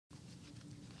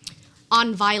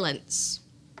on violence.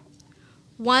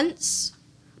 Once,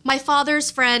 my father's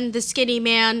friend, the skinny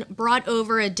man, brought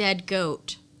over a dead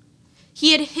goat.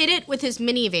 He had hit it with his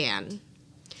minivan.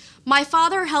 My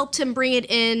father helped him bring it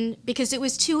in because it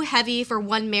was too heavy for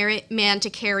one man to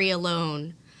carry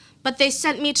alone, but they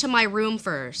sent me to my room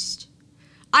first.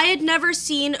 I had never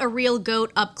seen a real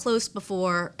goat up close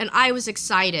before, and I was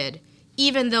excited,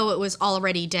 even though it was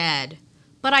already dead.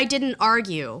 But I didn't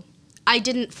argue. I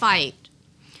didn't fight.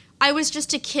 I was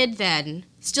just a kid then,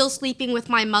 still sleeping with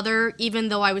my mother, even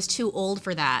though I was too old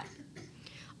for that.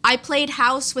 I played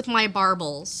house with my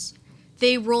barbels.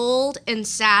 They rolled and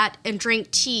sat and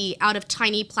drank tea out of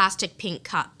tiny plastic pink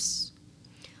cups.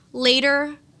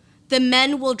 Later, the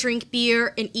men will drink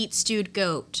beer and eat stewed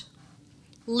goat.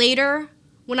 Later,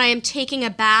 when I am taking a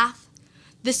bath,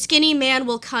 the skinny man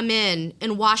will come in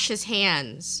and wash his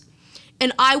hands,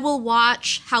 and I will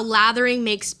watch how lathering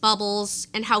makes bubbles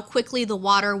and how quickly the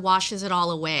water washes it all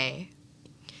away.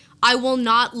 I will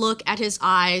not look at his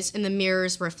eyes in the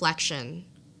mirror's reflection.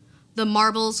 The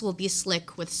marbles will be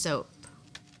slick with soap.